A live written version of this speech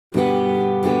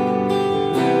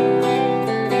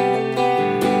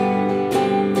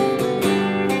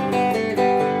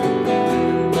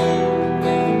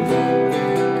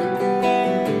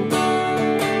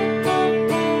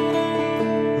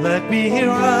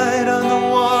ride on the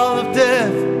wall of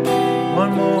death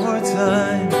one more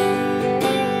time.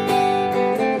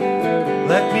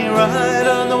 Let me ride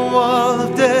on the wall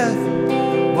of death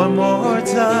one more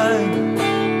time.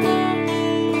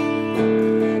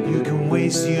 You can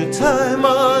waste your time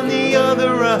on the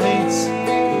other rides.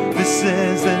 This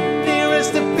is the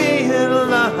nearest to being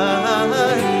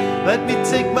alive. Let me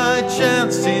take my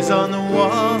chances on the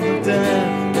wall of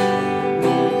death.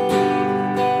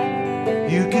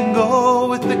 You can go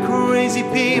with the crazy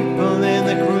people in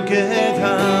the crooked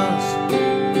house.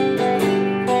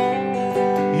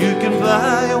 You can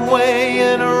fly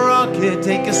away in a rocket,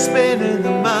 take a spin in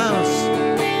the mouse.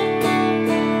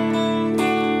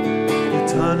 Your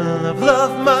tunnel of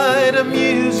love might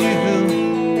amuse you.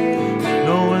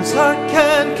 No one's heart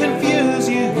can confuse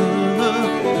you.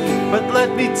 But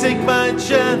let me take my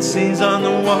chances on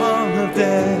the wall of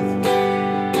death.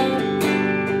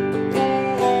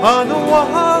 On the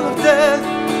wall of death,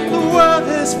 the world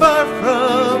is far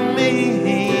from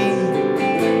me.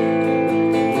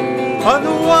 On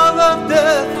the wall of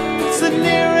death, it's the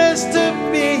nearest to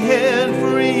being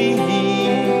free.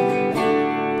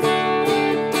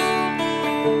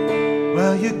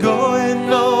 Well, you're going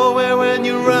nowhere when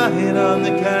you ride on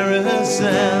the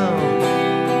carousel.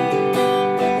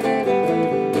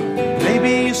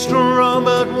 Maybe you're strong,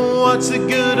 but what's the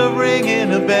good of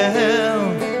ringing a bell?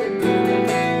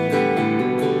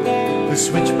 The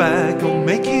switchback will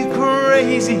make you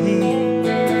crazy.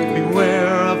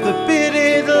 Beware of the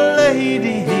pitted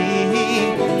lady.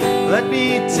 Let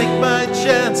me take my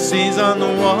chances on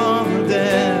the wall of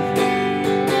death.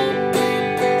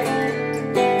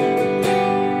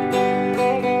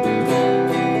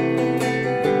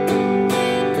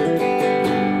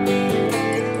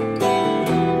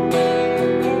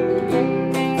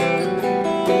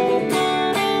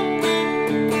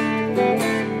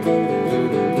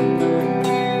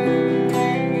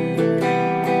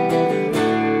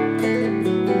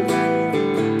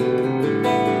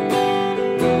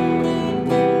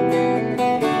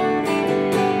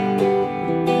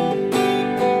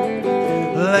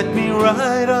 Let me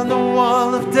ride on the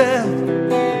wall of death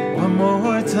one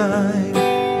more time.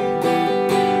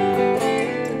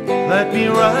 Let me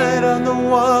ride on the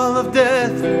wall of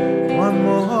death one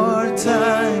more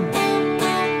time.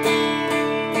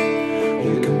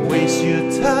 You can waste your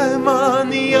time on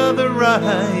the other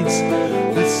rides.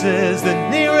 This is the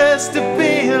nearest to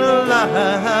being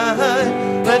alive.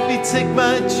 Let me take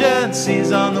my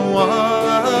chances on the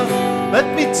wall.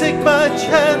 Let me take my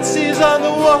chances on the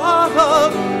wall.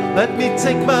 Let me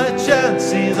take my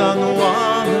chances